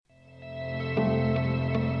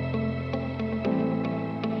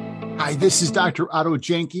Hi, this is Dr. Otto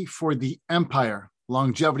Janke for the Empire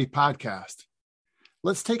Longevity Podcast.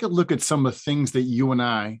 Let's take a look at some of the things that you and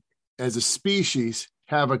I, as a species,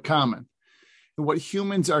 have in common and what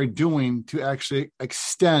humans are doing to actually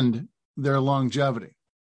extend their longevity.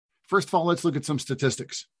 First of all, let's look at some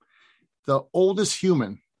statistics. The oldest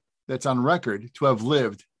human that's on record to have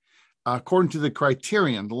lived, according to the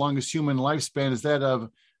criterion, the longest human lifespan is that of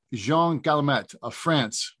Jean Guillaumet of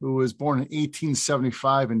France, who was born in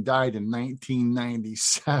 1875 and died in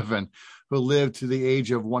 1997, who lived to the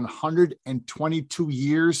age of 122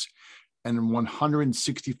 years and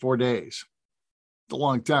 164 days. It's a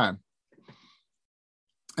long time.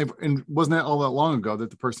 And wasn't that all that long ago that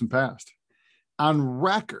the person passed? On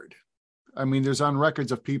record, there's on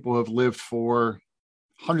records of people who have lived for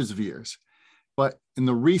hundreds of years. But in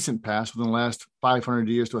the recent past, within the last 500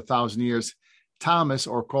 years to 1,000 years, Thomas,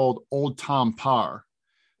 or called Old Tom Parr,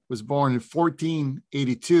 was born in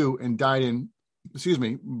 1482 and died born in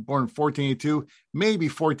 1482, maybe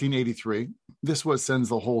 1483. This is what sends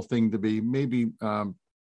the whole thing to be maybe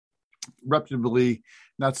reputably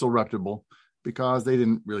not so reputable, because they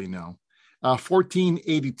didn't really know.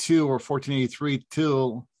 1482 or 1483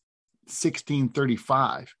 till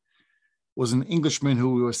 1635 was an Englishman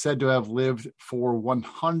who was said to have lived for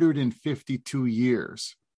 152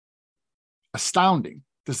 years. Astounding,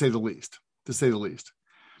 to say the least.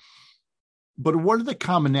 But what are the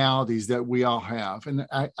commonalities that we all have? And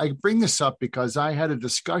I bring this up because I had a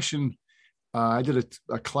discussion. I did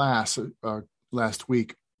a class last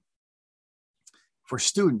week for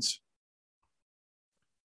students.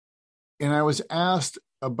 And I was asked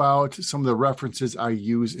about some of the references I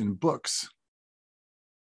use in books.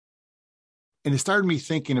 And it started me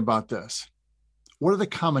thinking about this. What are the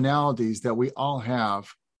commonalities that we all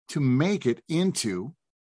have to make it into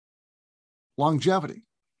longevity?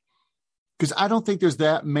 Because I don't think there's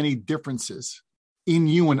that many differences in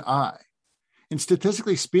you and I. And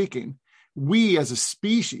statistically speaking, we as a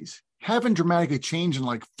species haven't dramatically changed in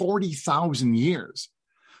like 40,000 years.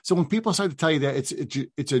 So when people start to tell you that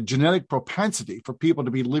it's a genetic propensity for people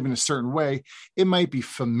to be living a certain way, it might be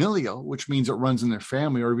familial, which means it runs in their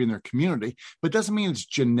family or even their community, but it doesn't mean it's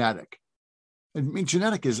genetic.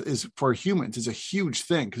 Genetic is for humans is a huge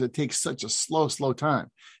thing because it takes such a slow time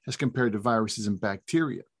as compared to viruses and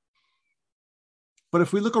bacteria. But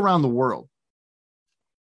if we look around the world,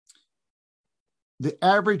 the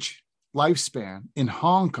average lifespan in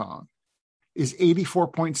Hong Kong is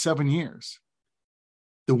 84.7 years.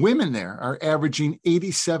 The women there are averaging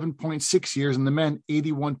 87.6 years and the men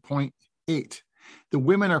 81.8. The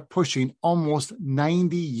women are pushing almost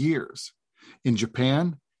 90 years. In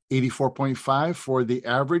Japan, 84.5 for the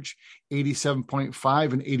average,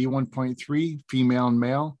 87.5 and 81.3 female and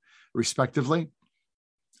male, respectively.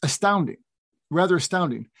 Astounding, rather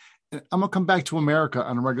astounding. And I'm going to come back to America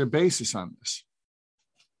on a regular basis on this.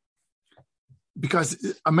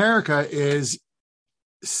 Because America is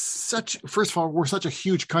first of all, we're such a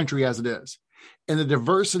huge country as it is. And the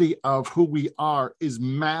diversity of who we are is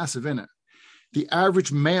massive in it. The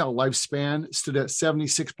average male lifespan stood at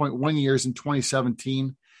 76.1 years in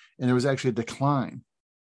 2017. And there was actually a decline.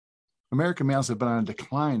 American males have been on a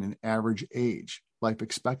decline in average age, life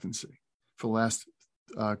expectancy for the last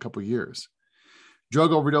couple of years.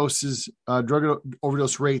 Drug overdose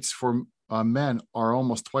rates for men are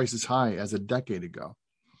almost twice as high as a decade ago.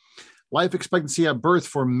 Life expectancy at birth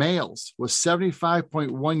for males was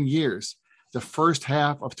 75.1 years, the first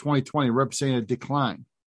half of 2020, representing a decline.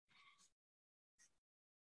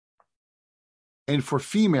 And for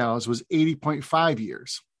females was 80.5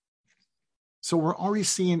 years. So we're already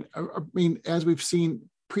seeing, as we've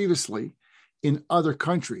seen previously in other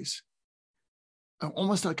countries,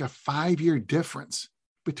 almost like a 5-year difference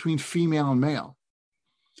between female and male.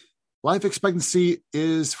 Life expectancy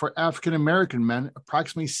is for African-American men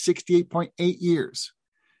approximately 68.8 years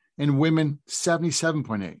and women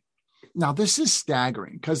 77.8. Now, this is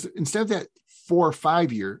staggering because instead of that 4 or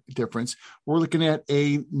 5 year difference, we're looking at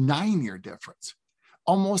a 9-year difference,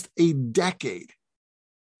 almost a decade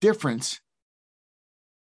difference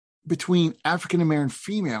between African-American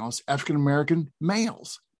females, African-American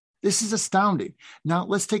males. This is astounding. Now,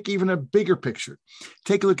 let's take even a bigger picture.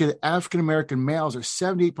 Take a look at African-American males are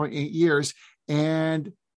 78.8 years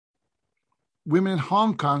and women in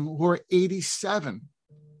Hong Kong who are 87.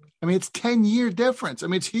 It's 10-year difference.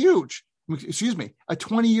 It's huge. A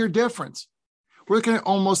 20-year difference. We're looking at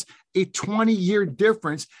almost a 20-year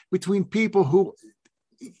difference between people who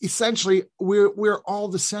essentially we're all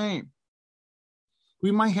the same. We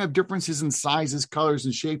might have differences in sizes, colors,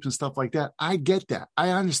 and shapes and stuff like that. I get that. I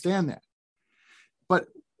understand that. But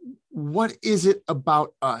what is it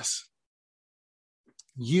about us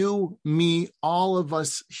You, me, all of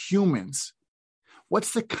us humans,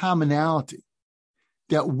 what's the commonality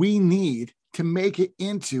that we need to make it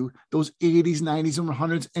into those 80s, 90s, and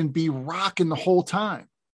 100s and be rocking the whole time?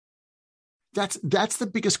 That's the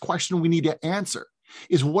biggest question we need to answer,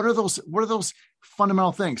 is what are those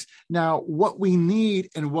fundamental things? Now, what we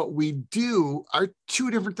need and what we do are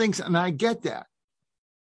two different things. And I get that.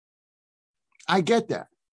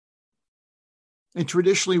 And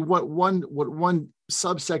traditionally, what one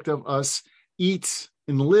subsect of us eats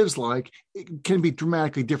and lives like, it can be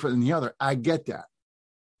dramatically different than the other. I get that.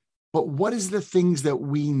 But what is the things that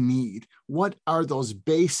we need? What are those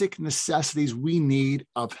basic necessities we need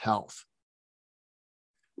of health?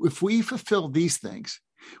 If we fulfill these things,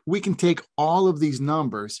 we can take all of these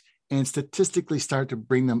numbers and statistically start to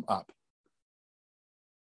bring them up.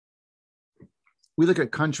 We look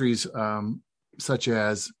at countries such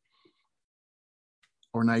as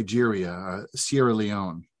Nigeria, Sierra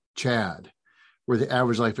Leone, Chad, where the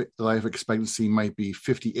average life expectancy might be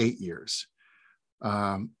 58 years.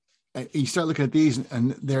 And you start looking at these,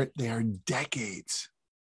 and they are decades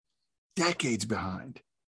behind.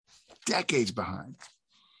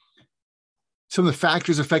 Some of the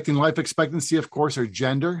factors affecting life expectancy, of course, are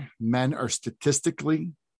gender. Men are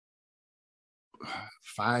statistically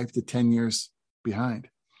 5 to 10 years behind.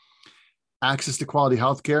 Access to quality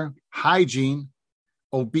healthcare, hygiene,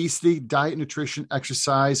 obesity, diet, nutrition,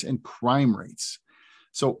 exercise, and crime rates.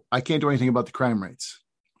 So I can't do anything about the crime rates.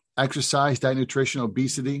 Exercise, diet, nutrition,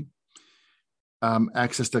 obesity,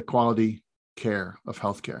 access to quality care of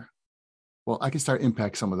healthcare. Well, I can start to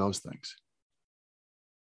impact some of those things.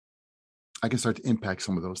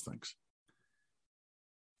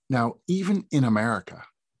 Now, even in America,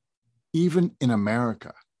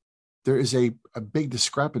 there is a big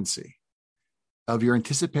discrepancy of your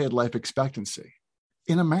anticipated life expectancy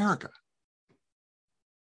in America.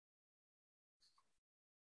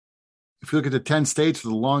 If you look at the 10 states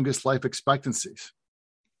with the longest life expectancies,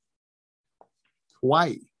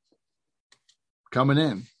 Hawaii coming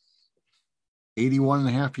in 81 and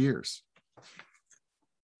a half years.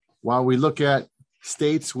 While we look at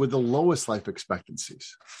states with the lowest life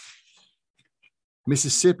expectancies,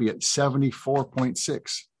 Mississippi at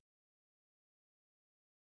 74.6.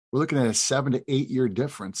 We're looking at a 7 to 8 year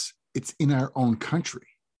difference. It's in our own country.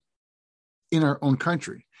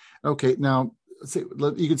 Okay, now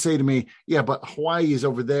you could say to me, yeah, but Hawaii is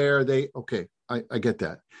over there. I get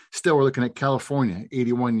that. Still, we're looking at California,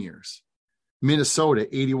 81 years. Minnesota,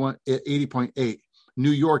 80.8.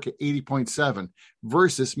 New York at 80.7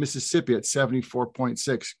 versus Mississippi at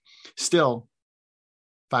 74.6. Still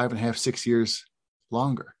 5.5, 6 years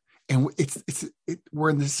longer. And we're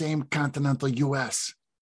in the same continental U.S.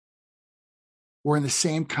 I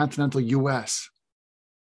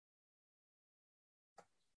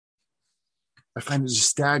find it just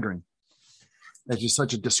staggering. There's just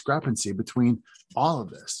such a discrepancy between all of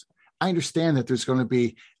this. I understand that there's going to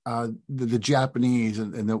be the Japanese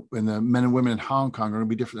and the men and women in Hong Kong are going to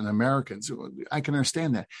be different than Americans. I can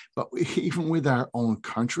understand that. But even with our own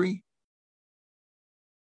country,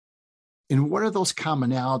 and what are those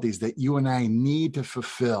commonalities that you and I need to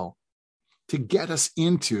fulfill to get us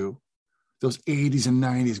into those 80s and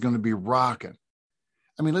 90s going to be rocking?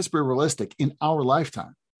 I mean, let's be realistic. In our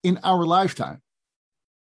lifetime,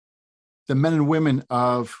 the men and women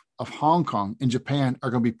of Hong Kong and Japan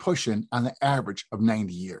are going to be pushing on the average of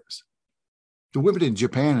 90 years. The women in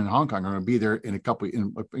Japan and Hong Kong are going to be there in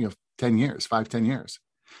 10 years, 5-10 years.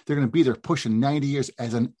 They're going to be there pushing 90 years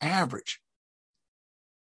as an average.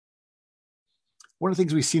 One of the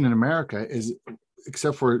things we've seen in America is,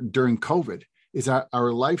 except for during COVID, is our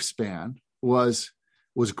lifespan was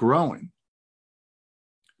growing,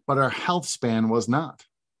 but our health span was not.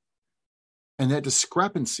 And that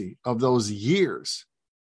discrepancy of those years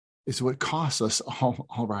is what costs us all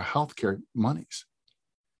of our healthcare monies.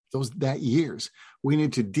 That years. We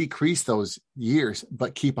need to decrease those years,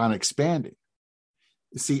 but keep on expanding.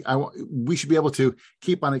 See, we should be able to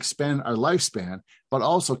keep on expanding our lifespan, but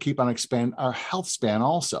also keep on expanding our health span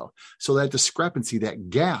also. So that discrepancy,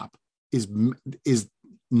 that gap is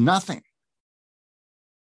nothing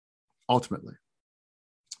ultimately.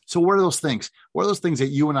 So what are those things? What are those things that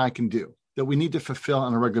you and I can do that we need to fulfill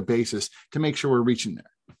on a regular basis to make sure we're reaching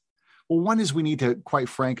there? Well, one is we need to, quite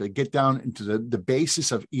frankly, get down into the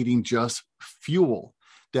basis of eating just fuel,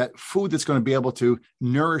 that food that's going to be able to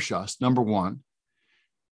nourish us, number one,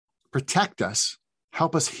 protect us,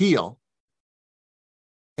 help us heal,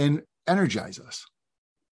 and energize us.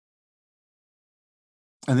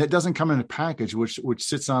 And that doesn't come in a package which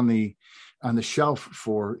sits on the shelf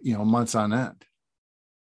for months on end.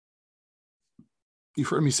 You've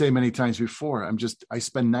heard me say many times before, I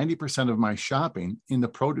spend 90% of my shopping in the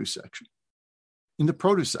produce section. In the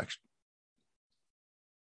produce section.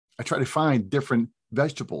 I try to find different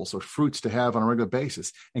vegetables or fruits to have on a regular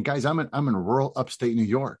basis. And guys, I'm in rural upstate New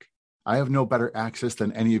York. I have no better access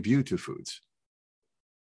than any of you to foods.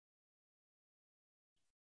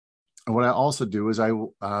 And what I also do is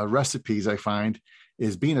recipes I find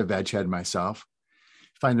is being a veg head myself,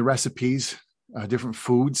 find the recipes, different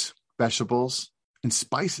foods, vegetables, and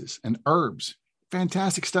spices and herbs.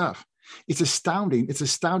 Fantastic stuff. It's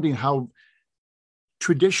astounding how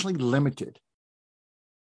traditionally limited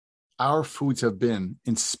our foods have been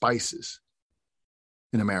in spices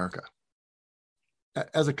in America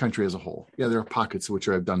as a country as a whole. Yeah, there are pockets which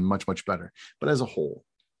have done much, much better, but as a whole.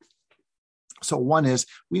 So one is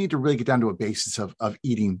we need to really get down to a basis of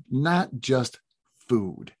eating not just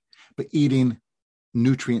food, but eating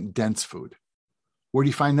nutrient dense food. Where do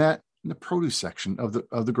you find that? In the produce section of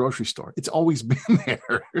the grocery store. It's always been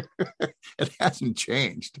there. It hasn't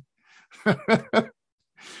changed.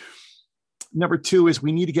 Number two is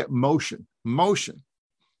we need to get motion. Motion.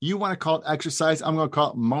 You want to call it exercise? I'm going to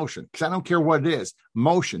call it motion because I don't care what it is.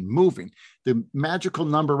 Motion, moving. The magical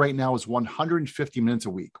number right now is 150 minutes a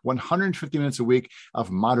week. 150 minutes a week of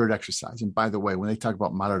moderate exercise. And by the way, when they talk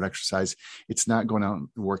about moderate exercise, it's not going out and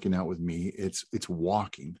working out with me. It's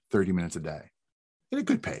walking 30 minutes a day at a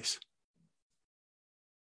good pace.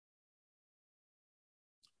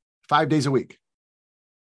 5 days a week.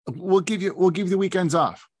 We'll give you the weekends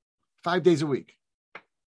off. 5 days a week.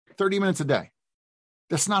 30 minutes a day.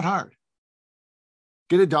 That's not hard.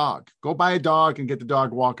 Get a dog. Go buy a dog and get the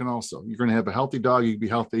dog walking also. You're going to have a healthy dog. You can be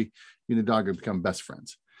healthy. You and the dog will become best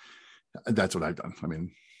friends. That's what I've done. I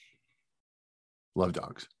mean, love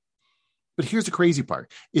dogs. But here's the crazy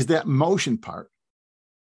part, is that motion part.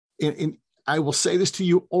 And I will say this to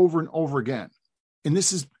you over and over again. And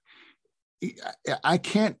this is, I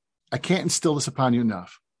can't instill this upon you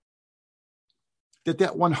enough.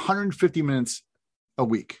 That 150 minutes a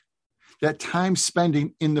week, that time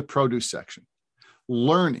spending in the produce section,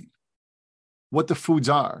 learning what the foods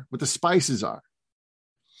are, what the spices are.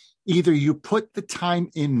 Either you put the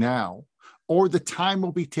time in now, or the time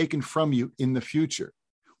will be taken from you in the future.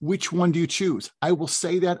 Which one do you choose? I will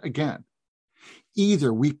say that again.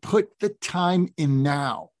 Either we put the time in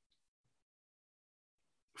now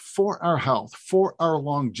for our health, for our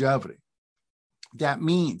longevity. That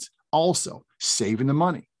means also saving the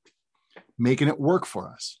money, making it work for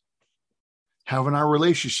us, having our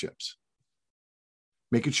relationships,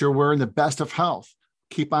 making sure we're in the best of health,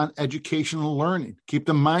 keep on educational learning, keep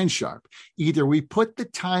the mind sharp. Either we put the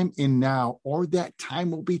time in now, or that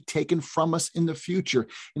time will be taken from us in the future.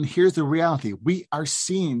 And here's the reality. We are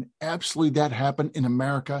seeing absolutely that happen in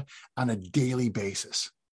America on a daily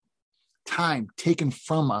basis. Time taken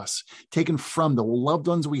from us, taken from the loved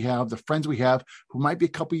ones we have, the friends we have, who might be a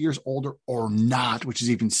couple years older or not, which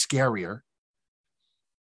is even scarier.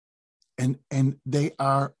 And they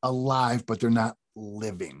are alive, but they're not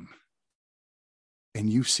living. And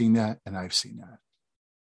you've seen that, and I've seen that.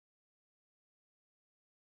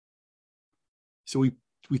 So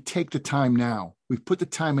we take the time now. We put the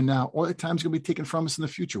time in now, or the time's going to be taken from us in the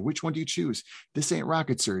future. Which one do you choose? This ain't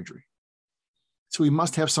rocket surgery. So we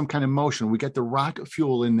must have some kind of motion. We get the rocket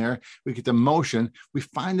fuel in there. We get the motion. We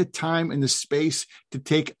find the time and the space to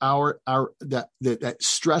take that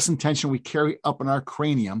stress and tension we carry up in our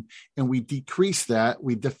cranium, and we decrease that.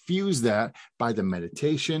 We diffuse that by the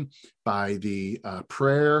meditation, by the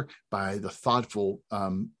prayer, by the thoughtful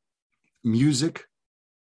music.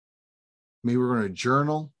 Maybe we're going to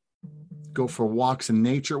journal, go for walks in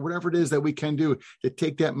nature, whatever it is that we can do to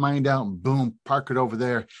take that mind out and boom, park it over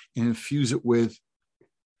there and infuse it with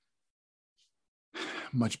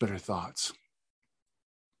much better thoughts.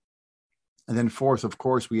 And then fourth, of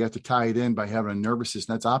course, we have to tie it in by having a nervous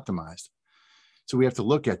system that's optimized. So we have to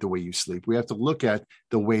look at the way you sleep. We have to look at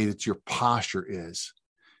the way that your posture is.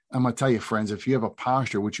 I'm going to tell you, friends, if you have a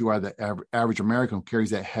posture, which you are the average American who carries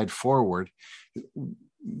that head forward,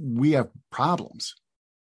 we have problems.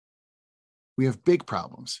 We have big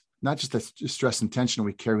problems, not just the stress and tension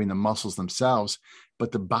we carry in the muscles themselves,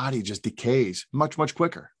 but the body just decays much, much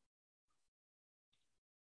quicker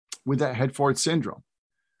with that head forward syndrome.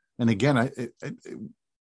 And again,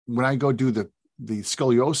 when I go do the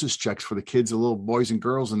scoliosis checks for the kids, the little boys and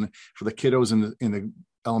girls, and for the kiddos in the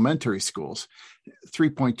elementary schools,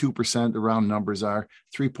 3.2%, the round numbers are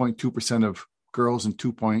 3.2% of girls and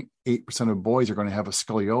 2.8% of boys are going to have a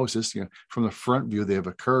scoliosis. From the front view, they have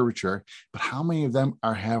a curvature, but how many of them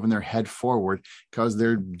are having their head forward because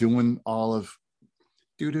they're doing all of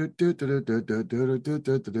doing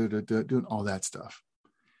all that stuff.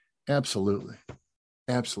 Absolutely.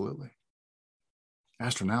 Absolutely.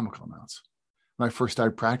 Astronomical amounts. When I first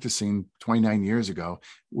started practicing 29 years ago,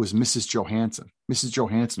 was Mrs. Johansson. Mrs.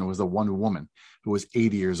 Johansson was the one woman who was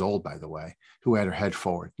 80 years old, by the way, who had her head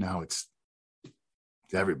forward. Now it's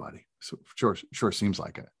everybody. So sure seems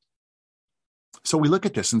like it. So we look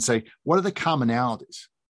at this and say, what are the commonalities?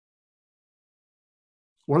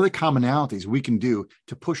 What are the commonalities we can do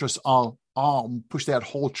to push us all push that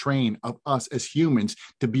whole train of us as humans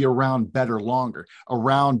to be around better longer?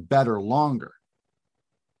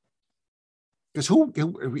 Because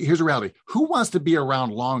here's the reality. Who wants to be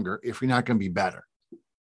around longer if you're not going to be better?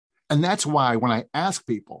 And that's why when I ask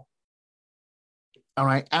people, and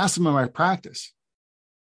I ask them in my practice,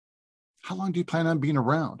 how long do you plan on being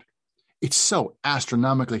around? It's so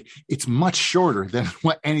astronomically, it's much shorter than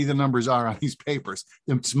what any of the numbers are on these papers.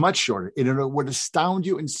 It's much shorter. It would astound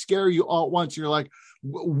you and scare you all at once. You're like,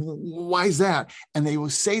 why is that? And they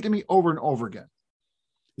will say to me over and over again,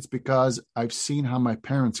 it's because I've seen how my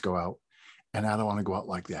parents go out, and I don't want to go out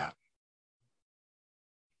like that.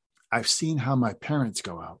 I've seen how my parents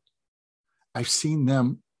go out. I've seen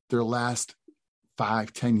them their last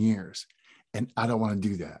 5-10 years, and I don't want to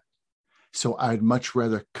do that. So I'd much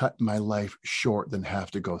rather cut my life short than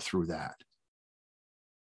have to go through that.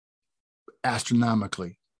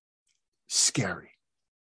 Astronomically scary.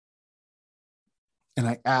 And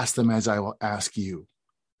I ask them, as I will ask you,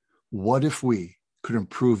 what if we could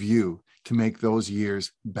improve you to make those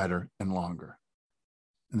years better and longer?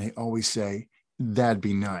 And they always say, that'd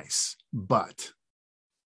be nice, but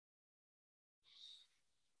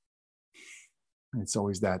it's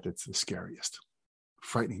always that's the scariest.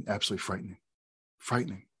 Frightening, absolutely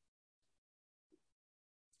frightening.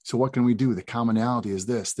 So what can we do? The commonality is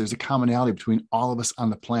this. There's a commonality between all of us on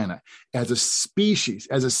the planet. As a species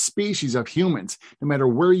of humans, no matter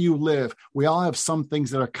where you live, we all have some things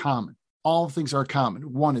that are common. All things are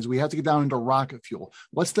common. One is we have to get down into rocket fuel.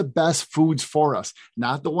 What's the best foods for us?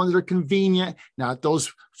 Not the ones that are convenient, not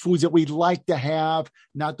those foods that we'd like to have,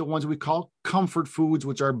 not the ones we call comfort foods,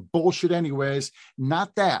 which are bullshit anyways.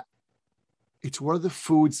 Not that. It's what are the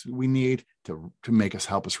foods we need to make us,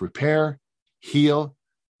 help us repair, heal,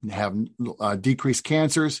 have decreased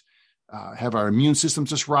cancers, have our immune system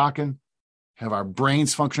just rocking, have our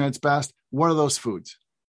brains function at its best. What are those foods?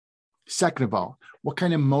 Second of all, what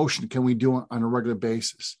kind of motion can we do on a regular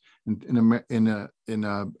basis? In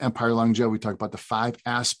Empire Longevity, we talk about the 5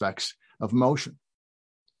 aspects of motion.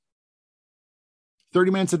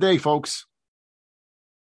 30 minutes a day, folks.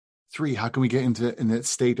 3, how can we get in that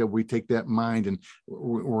state that we take that mind and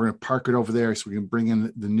we're going to park it over there so we can bring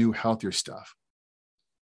in the new, healthier stuff?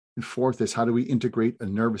 And 4th is, how do we integrate a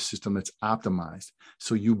nervous system that's optimized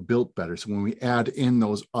so you built better? So when we add in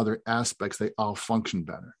those other aspects, they all function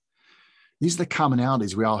better. These are the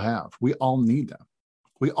commonalities we all have. We all need them.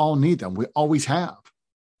 We always have.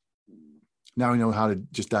 Now we know how to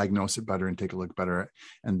just diagnose it better and take a look better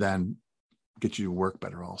and then get you to work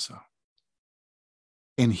better also.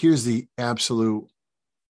 And here's the absolute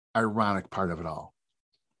ironic part of it all.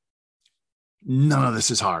 None of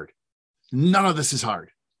this is hard. None of this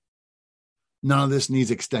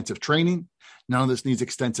needs extensive training. None of this needs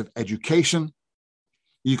extensive education.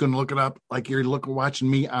 You can look it up like you're watching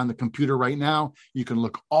me on the computer right now. You can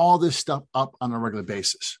look all this stuff up on a regular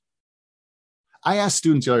basis. I asked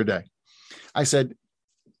students the other day, I said,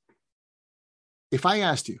 if I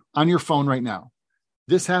asked you on your phone right now,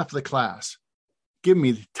 this half of the class, give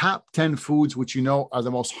me the top 10 foods which you know are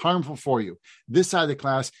the most harmful for you. This side of the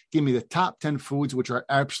class, give me the top 10 foods which are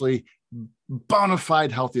actually bona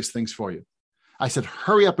fide healthiest things for you. I said,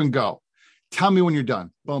 hurry up and go. Tell me when you're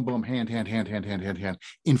done. Boom, boom, hand,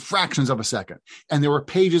 in fractions of a second. And there were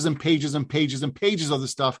pages and pages and pages and pages of the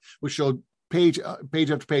stuff which showed page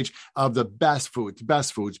after page of the best foods,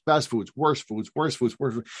 worst foods.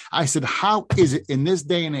 I said, how is it in this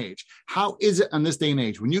day and age? How is it in this day and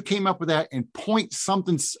age when you came up with that in point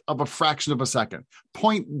something of a fraction of a second,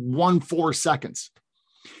 0.14 seconds?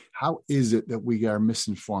 How is it that we are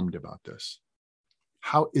misinformed about this?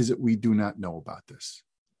 How is it we do not know about this?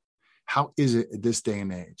 How is it at this day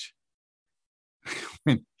and age?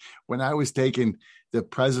 When I was taking the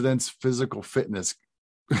president's physical fitness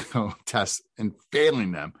tests and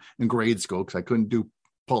failing them in grade school because I couldn't do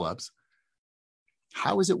pull-ups,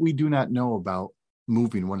 how is it we do not know about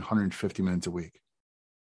moving 150 minutes a week?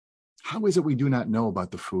 How is it we do not know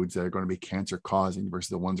about the foods that are going to be cancer-causing versus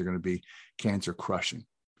the ones that are going to be cancer-crushing?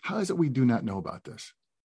 How is it we do not know about this?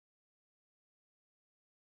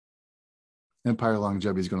 Empire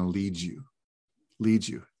Longevity is going to lead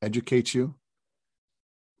you, educate you,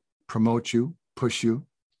 promote you, push you.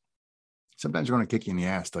 Sometimes we're going to kick you in the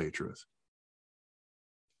ass, tell you the truth.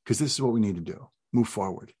 Because this is what we need to do. Move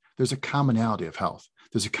forward. There's a commonality of health.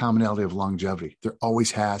 There's a commonality of longevity. There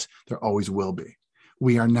always has. There always will be.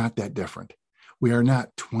 We are not that different. We are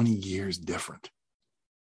not 20 years different.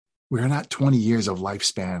 We are not 20 years of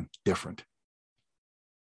lifespan different.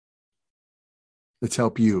 Let's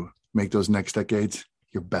help you make those next decades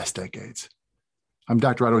your best decades. I'm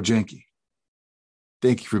Dr. Otto Janke.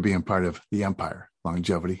 Thank you for being part of the Empire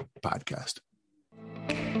Longevity Podcast.